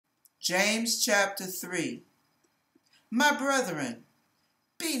James chapter 3. My brethren,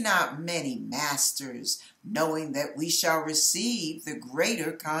 be not many masters, knowing that we shall receive the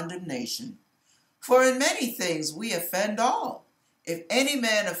greater condemnation. For in many things we offend all. If any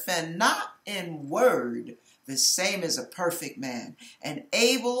man offend not in word, the same is a perfect man, and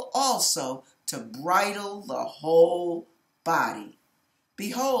able also to bridle the whole body.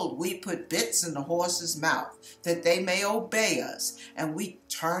 Behold, we put bits in the horse's mouth, that they may obey us, and we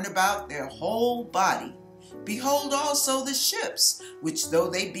turn about their whole body. Behold also the ships, which though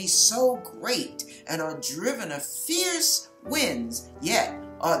they be so great, and are driven of fierce winds, yet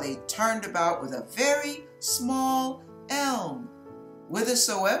are they turned about with a very small helm,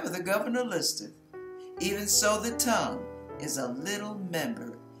 whithersoever the governor listeth. Even so the tongue is a little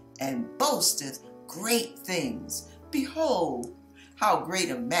member, and boasteth great things. Behold, how great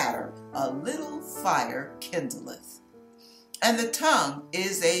a matter a little fire kindleth. And the tongue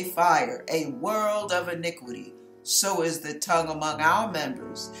is a fire, a world of iniquity. So is the tongue among our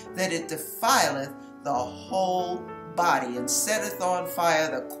members, that it defileth the whole body, and setteth on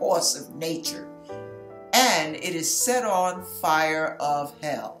fire the course of nature, and it is set on fire of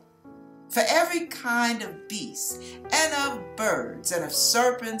hell. For every kind of beast, and of birds, and of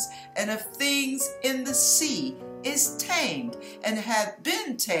serpents, and of things in the sea is tamed, and hath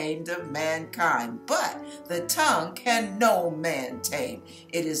been tamed of mankind. But the tongue can no man tame.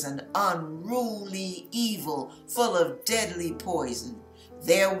 It is an unruly evil, full of deadly poison.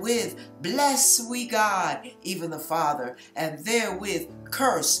 Therewith bless we God, even the Father, and therewith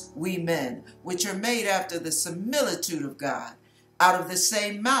curse we men, which are made after the similitude of God. Out of the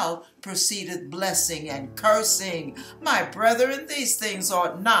same mouth proceedeth blessing and cursing. My brethren, these things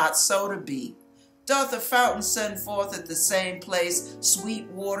ought not so to be. Doth the fountain send forth at the same place sweet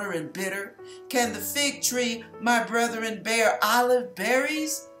water and bitter? Can the fig tree, my brethren, bear olive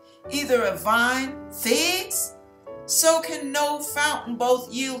berries? Either a vine figs? So can no fountain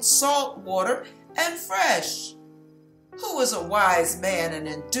both yield salt water and fresh. Who is a wise man and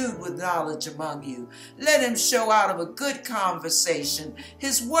endued with knowledge among you? Let him show out of a good conversation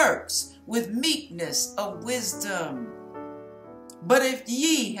his works with meekness of wisdom. But if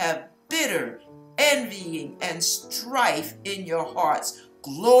ye have bitter envying and strife in your hearts,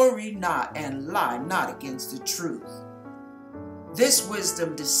 glory not and lie not against the truth. This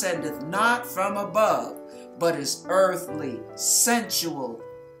wisdom descendeth not from above, but is earthly, sensual,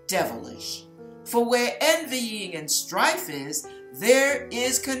 devilish. For where envying and strife is, there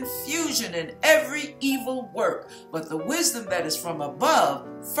is confusion in every evil work. But the wisdom that is from above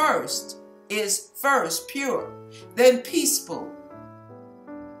is first pure, then peaceful,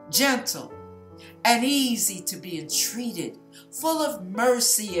 gentle, and easy to be entreated, full of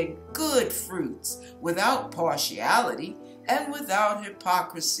mercy and good fruits, without partiality and without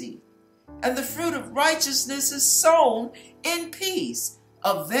hypocrisy. And the fruit of righteousness is sown in peace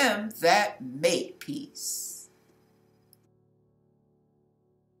of them that make peace.